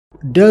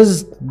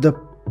Does the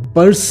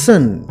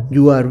person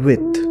you are with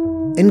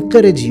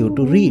encourage you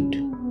to read?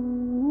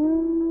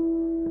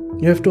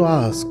 You have to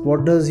ask,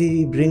 what does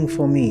he bring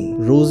for me?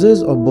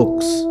 Roses or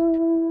books?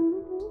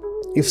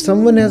 If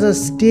someone has a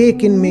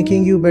stake in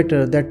making you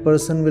better, that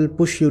person will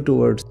push you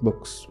towards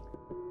books.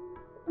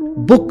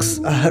 Books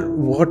are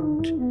what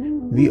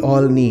we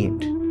all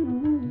need.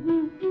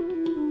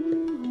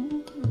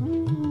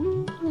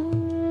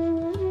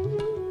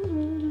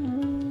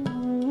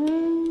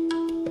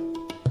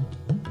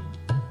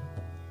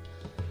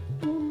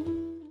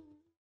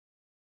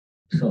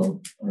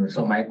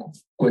 So my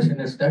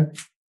question is that,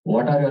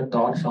 what are your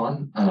thoughts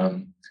on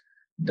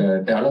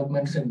the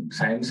developments in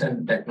science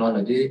and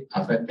technology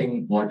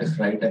affecting what is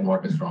right and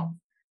what is wrong?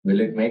 Will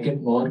it make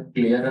it more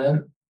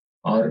clearer,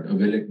 or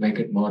will it make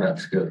it more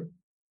obscure?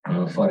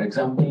 For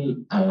example,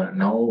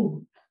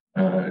 now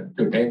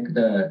to take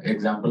the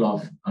example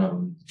of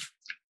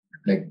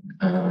like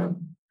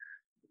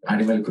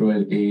animal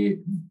cruelty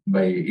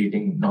by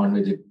eating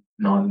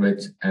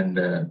non-veg and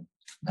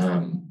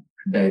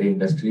dairy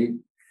industry.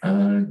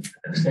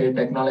 Say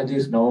technology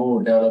is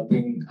now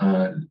developing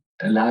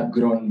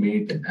lab-grown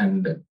meat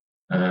and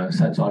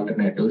such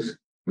alternatives,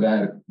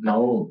 where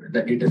now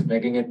it is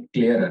making it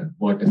clearer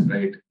what is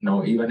right.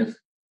 Now, even if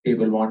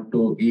people want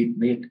to eat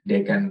meat,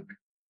 they can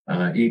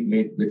eat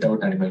meat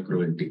without animal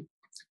cruelty.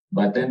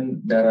 But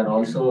then there are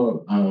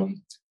also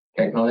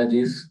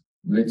technologies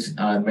which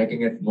are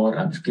making it more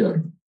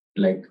obscure.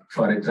 Like,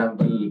 for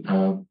example,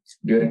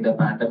 during the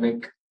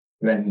pandemic,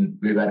 when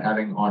we were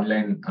having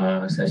online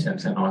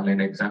sessions and online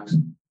exams,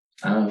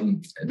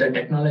 the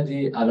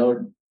technology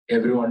allowed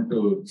everyone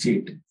to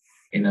cheat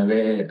in a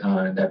way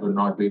that would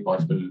not be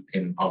possible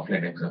in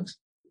offline exams.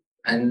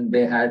 And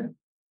they had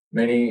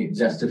many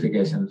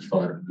justifications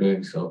for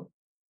doing so.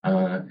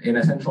 In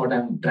a sense, what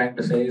I'm trying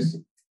to say is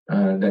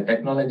the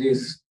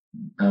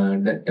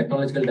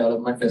technological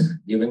development is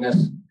giving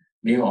us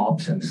new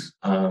options.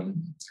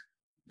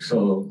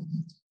 So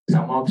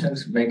some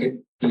options make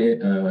it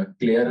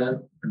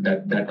clearer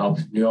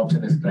that new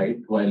option is right,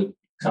 while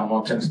some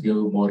options give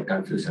more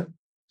confusion.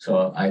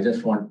 So I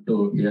just want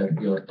to hear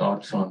your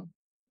thoughts on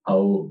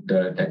how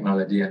the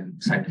technology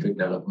and scientific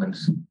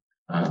developments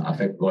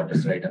affect what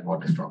is right and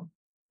what is wrong.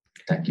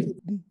 Thank you.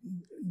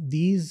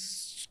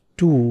 These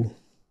two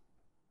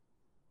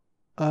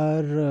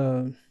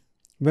are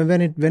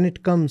when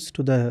it comes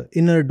to the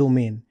inner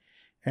domain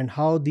and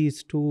how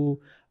these two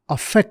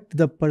affect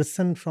the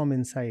person from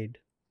inside.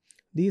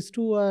 These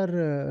two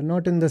are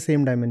not in the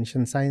same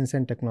dimension, science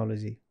and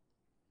technology.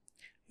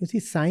 You see,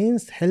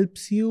 science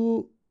helps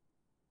you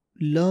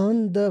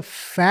learn the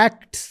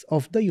facts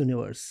of the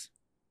universe,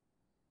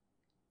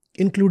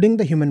 including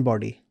the human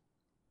body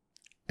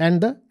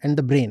and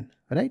the brain,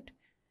 right?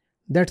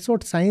 That's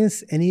what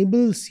science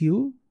enables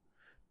you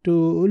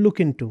to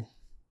look into.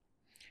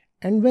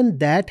 And when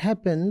that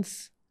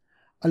happens,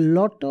 a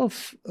lot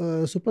of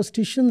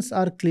superstitions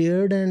are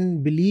cleared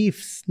and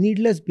beliefs,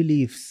 needless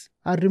beliefs,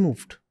 are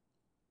removed.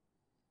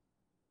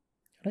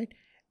 Right?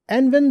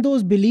 And when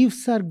those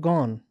beliefs are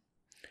gone,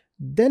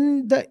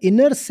 then the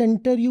inner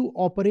center you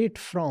operate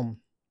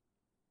from,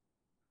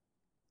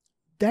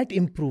 that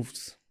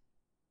improves.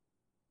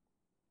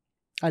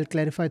 I'll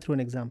clarify through an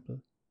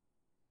example.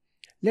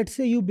 Let's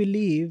say you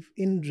believe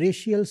in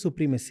racial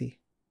supremacy,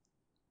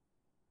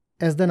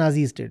 as the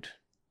Nazis did.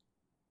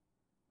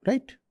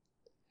 Right?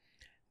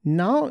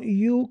 Now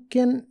you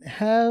can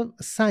have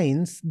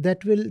science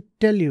that will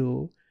tell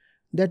you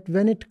that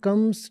when it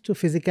comes to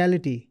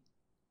physicality,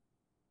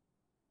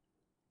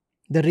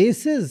 the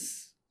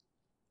races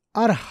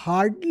are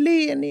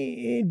hardly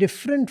any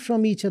different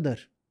from each other.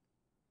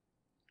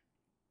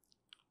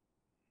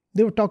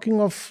 They were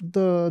talking of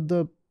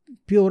the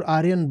pure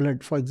Aryan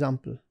blood, for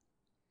example.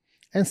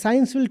 And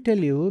science will tell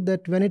you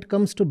that when it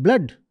comes to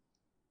blood,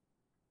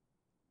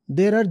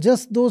 there are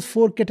just those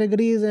 4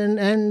 categories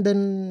and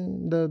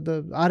then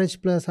the RH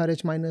plus,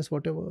 RH minus,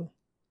 whatever.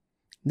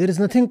 There is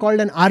nothing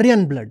called an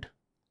Aryan blood.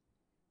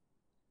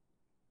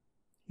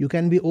 You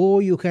can be O,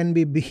 you can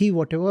be B,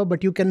 whatever,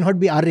 but you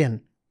cannot be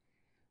Aryan.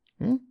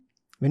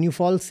 When you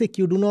fall sick,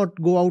 you do not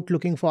go out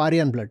looking for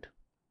Aryan blood.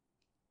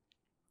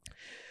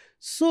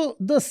 So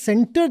the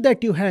center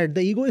that you had,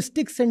 the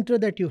egoistic center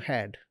that you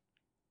had,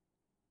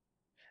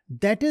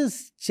 that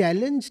is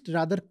challenged,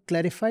 rather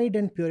clarified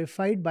and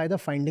purified by the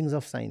findings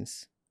of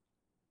science.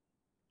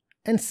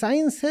 And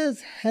science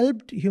has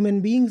helped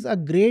human beings a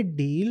great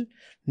deal,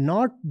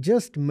 not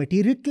just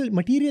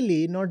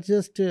materially, not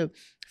just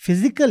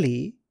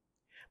physically,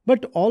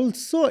 but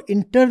also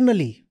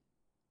internally.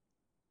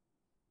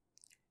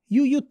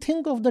 You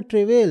think of the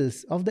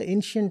travails of the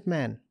ancient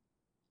man.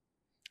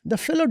 The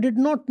fellow did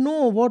not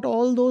know what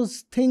all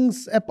those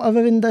things above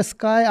in the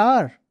sky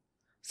are.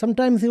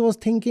 Sometimes he was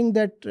thinking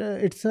that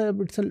it's a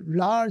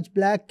large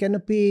black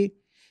canopy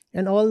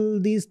and all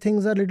these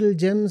things are little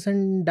gems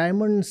and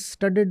diamonds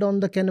studded on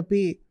the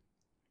canopy.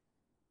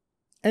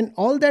 And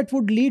all that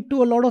would lead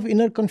to a lot of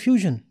inner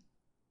confusion.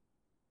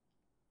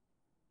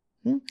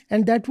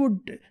 And that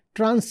would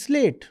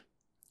translate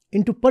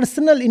into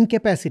personal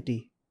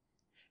incapacity.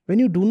 When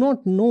you do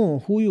not know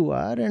who you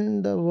are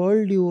and the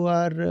world you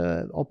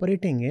are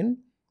operating in,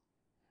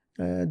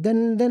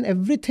 then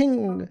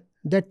everything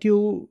that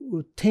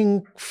you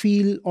think,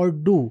 feel, or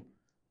do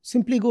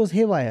simply goes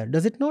haywire,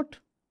 does it not?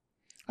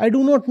 I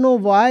do not know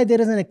why there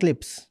is an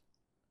eclipse.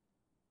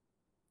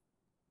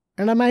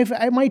 And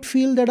I might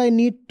feel that I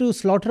need to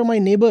slaughter my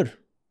neighbor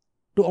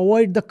to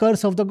avoid the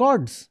curse of the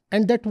gods.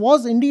 And that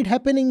was indeed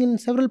happening in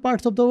several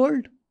parts of the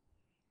world.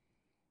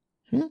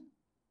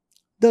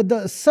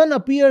 The sun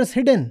appears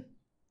hidden.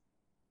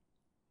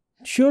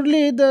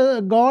 Surely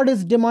the god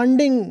is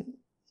demanding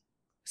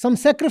some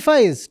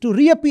sacrifice to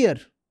reappear.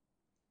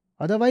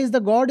 Otherwise, the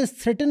god is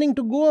threatening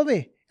to go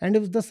away. And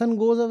if the sun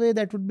goes away,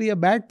 that would be a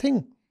bad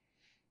thing.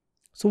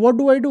 So what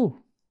do I do?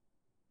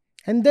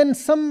 And then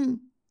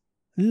some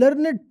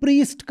learned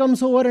priest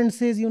comes over and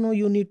says,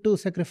 you need to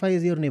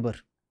sacrifice your neighbor.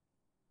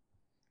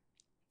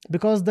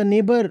 Because the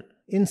neighbor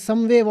in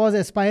some way was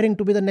aspiring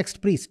to be the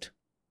next priest.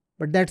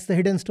 But that's the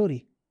hidden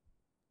story.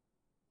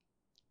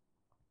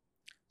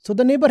 So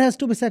the neighbor has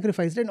to be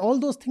sacrificed, and all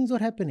those things are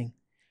happening.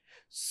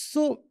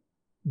 So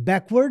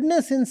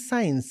backwardness in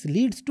science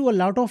leads to a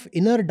lot of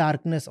inner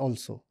darkness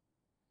also.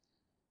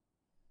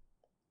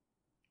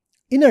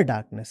 Inner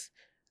darkness.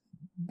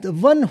 The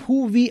one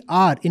who we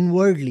are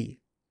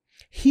inwardly,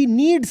 he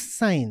needs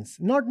science,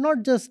 not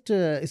just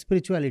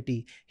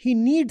spirituality. He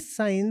needs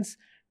science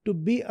to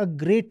be a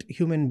great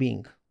human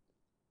being.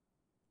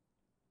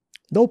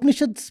 The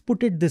Upanishads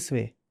put it this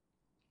way.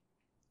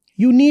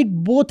 You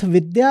need both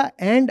Vidya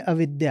and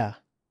Avidya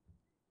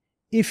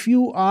if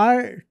you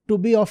are to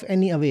be of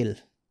any avail.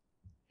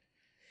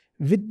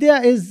 Vidya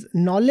is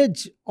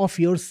knowledge of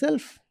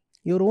yourself,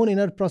 your own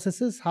inner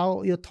processes,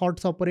 how your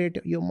thoughts operate,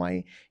 your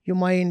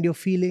mind, your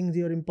feelings,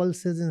 your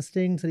impulses,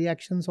 instincts,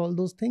 reactions, all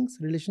those things,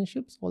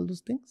 relationships, all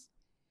those things.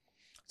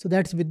 So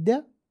that's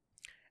Vidya.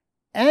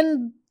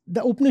 And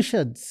the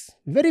Upanishads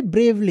very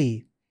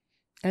bravely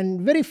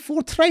and very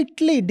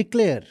forthrightly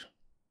declare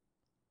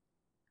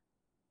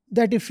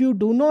that if you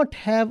do not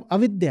have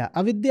Avidya,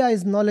 Avidya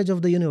is knowledge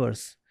of the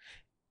universe,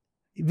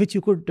 which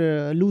you could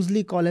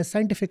loosely call as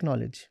scientific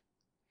knowledge,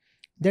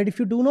 that if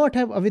you do not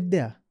have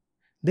Avidya,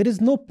 there is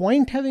no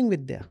point having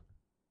Vidya.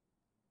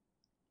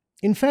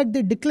 In fact,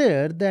 they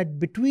declare that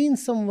between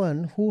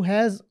someone who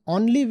has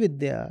only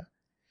Vidya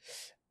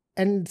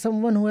and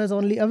someone who has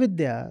only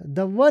Avidya,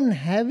 the one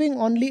having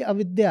only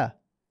Avidya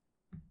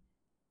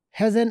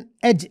has an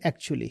edge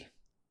actually.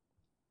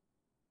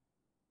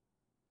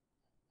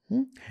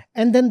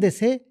 And then they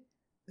say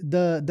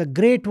the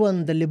great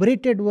one, the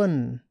liberated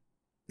one,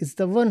 is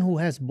the one who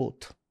has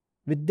both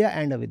Vidya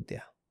and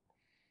Avidya.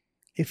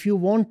 If you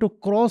want to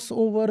cross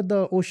over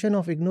the ocean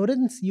of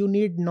ignorance, you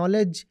need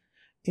knowledge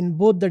in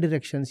both the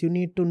directions. You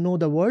need to know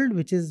the world,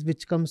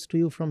 which comes to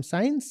you from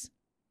science,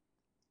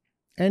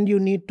 and you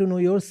need to know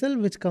yourself,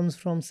 which comes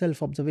from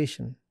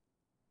self-observation.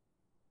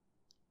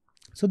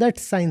 So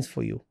that's science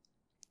for you.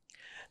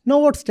 Now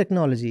what's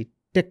technology?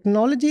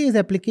 Technology is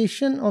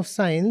application of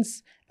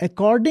science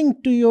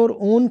according to your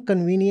own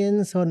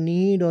convenience or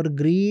need or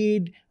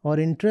greed or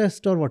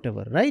interest or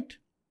whatever, right?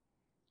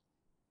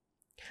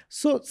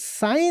 So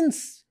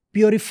science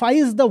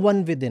purifies the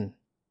one within,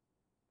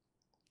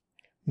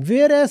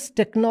 whereas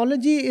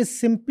technology is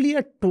simply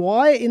a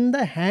toy in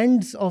the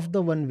hands of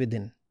the one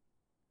within.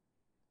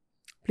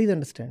 Please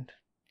understand.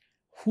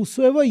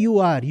 Whosoever you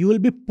are, you will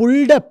be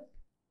pulled up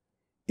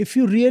if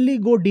you really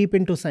go deep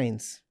into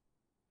science.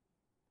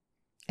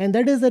 And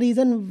that is the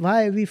reason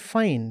why we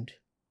find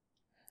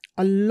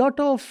a lot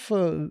of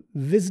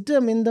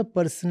wisdom in the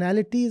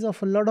personalities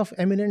of a lot of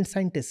eminent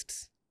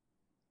scientists.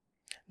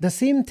 The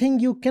same thing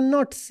you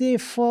cannot say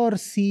for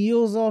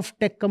CEOs of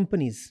tech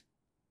companies.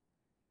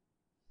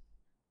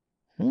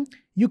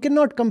 You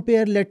cannot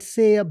compare, let's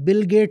say, a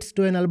Bill Gates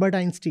to an Albert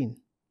Einstein.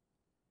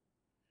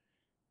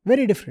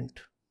 Very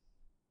different.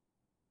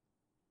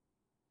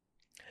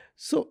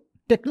 So,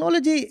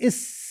 technology is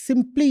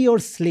simply your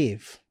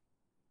slave.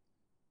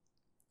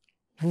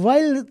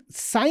 While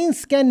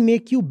science can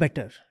make you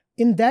better,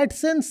 in that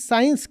sense,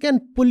 science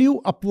can pull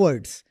you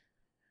upwards.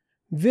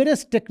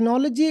 Whereas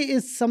technology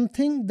is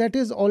something that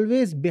is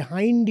always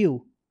behind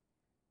you.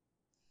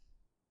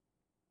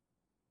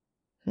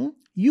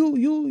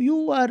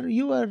 You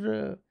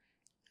are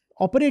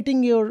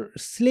operating your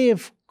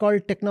slave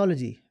called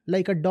technology,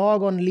 like a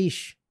dog on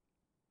leash.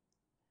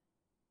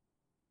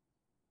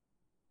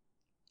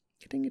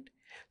 Getting it?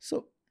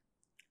 So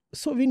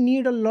we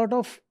need a lot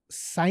of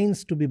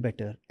science to be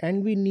better,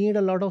 and we need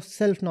a lot of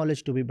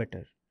self-knowledge to be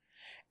better.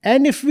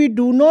 And if we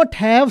do not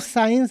have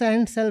science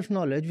and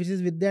self-knowledge, which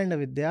is Vidya and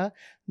Avidya,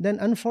 then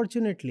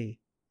unfortunately,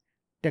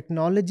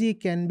 technology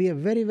can be a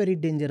very, very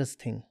dangerous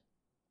thing.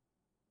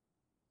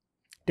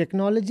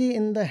 Technology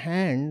in the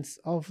hands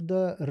of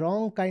the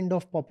wrong kind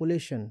of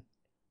population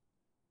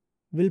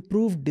will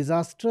prove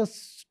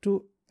disastrous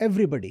to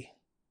everybody.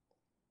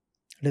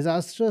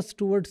 Disastrous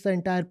towards the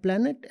entire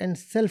planet and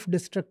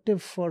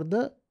self-destructive for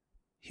the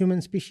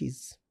human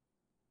species.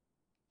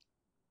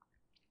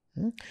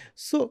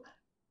 So,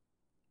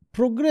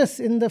 progress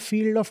in the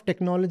field of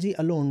technology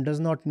alone does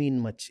not mean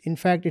much. In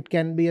fact, it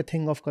can be a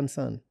thing of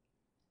concern.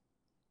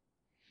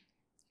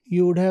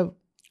 You would have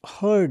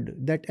heard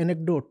that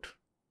anecdote,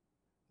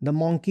 the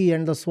monkey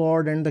and the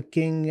sword and the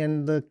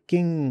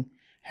king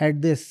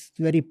had this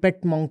very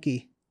pet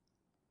monkey.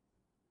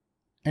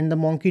 And the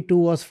monkey too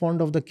was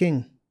fond of the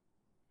king.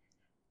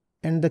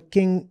 And the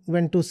king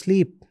went to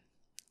sleep.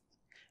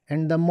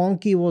 And the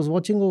monkey was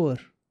watching over.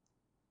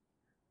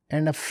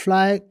 And a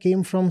fly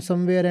came from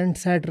somewhere and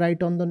sat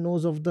right on the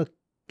nose of the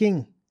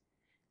king.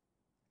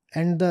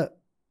 And the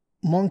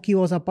monkey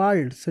was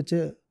appalled. Such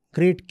a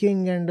great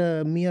king and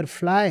a mere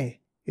fly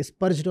is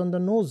perched on the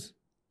nose.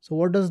 So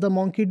what does the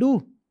monkey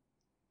do?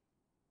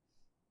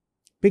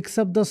 Picks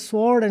up the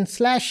sword and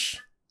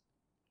slash.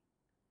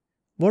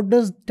 What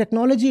does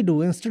technology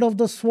do? Instead of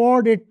the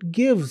sword, it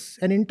gives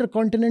an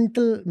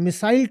intercontinental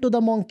missile to the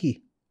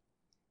monkey.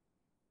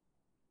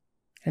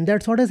 And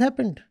that's what has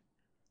happened.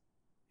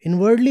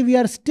 Inwardly, we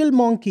are still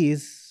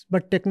monkeys,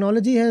 but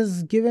technology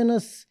has given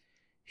us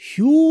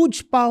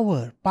huge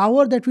power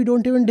that we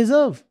don't even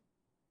deserve.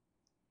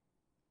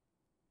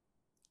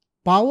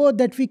 Power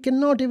that we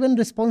cannot even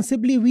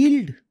responsibly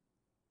wield.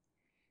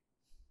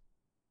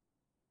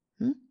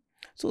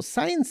 So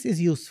science is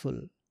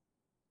useful.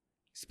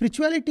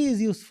 Spirituality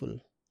is useful.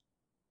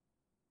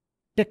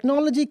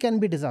 Technology can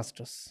be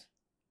disastrous.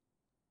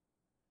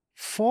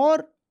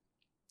 For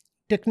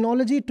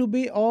technology to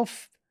be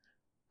of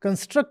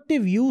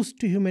constructive use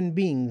to human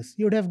beings,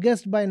 you would have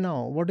guessed by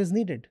now what is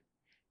needed.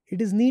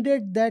 It is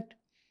needed that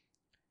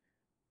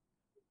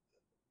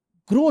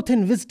growth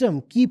in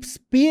wisdom keeps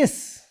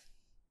pace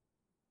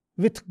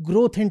with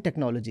growth in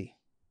technology.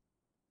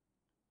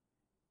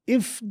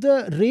 If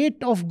the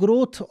rate of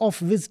growth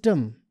of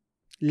wisdom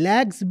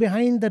lags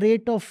behind the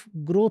rate of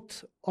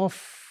growth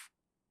of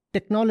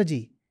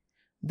technology,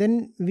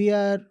 then we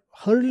are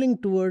hurtling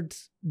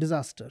towards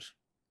disaster.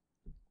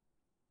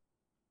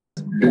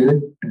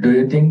 Do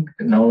you think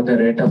now the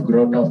rate of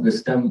growth of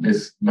wisdom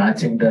is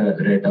matching the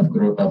rate of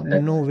growth of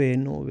technology?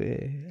 No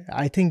way.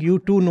 I think you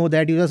too know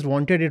that. You just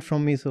wanted it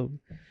from me. So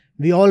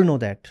we all know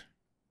that.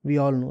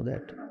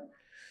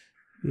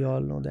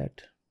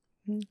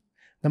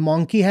 The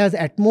monkey has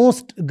at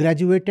most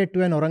graduated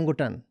to an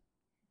orangutan.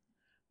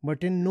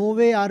 But in no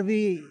way are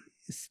we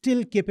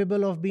still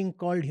capable of being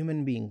called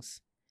human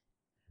beings.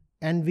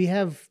 And we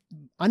have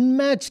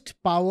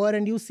unmatched power,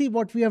 and you see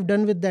what we have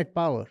done with that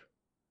power.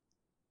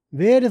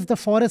 Where is the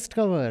forest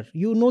cover?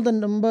 You know the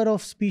number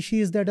of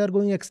species that are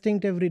going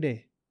extinct every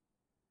day.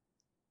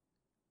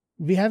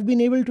 We have been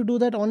able to do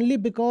that only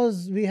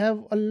because we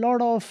have a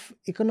lot of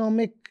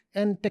economic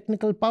and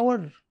technical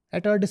power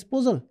at our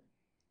disposal.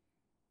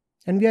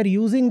 And we are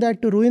using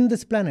that to ruin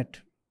this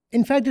planet.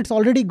 In fact, it's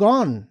already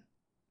gone.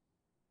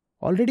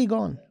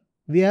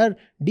 We are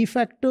de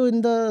facto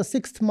in the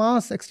 6th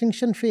mass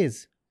extinction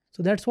phase.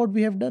 So that's what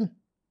we have done.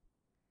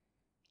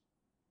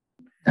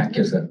 Thank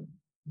you, sir.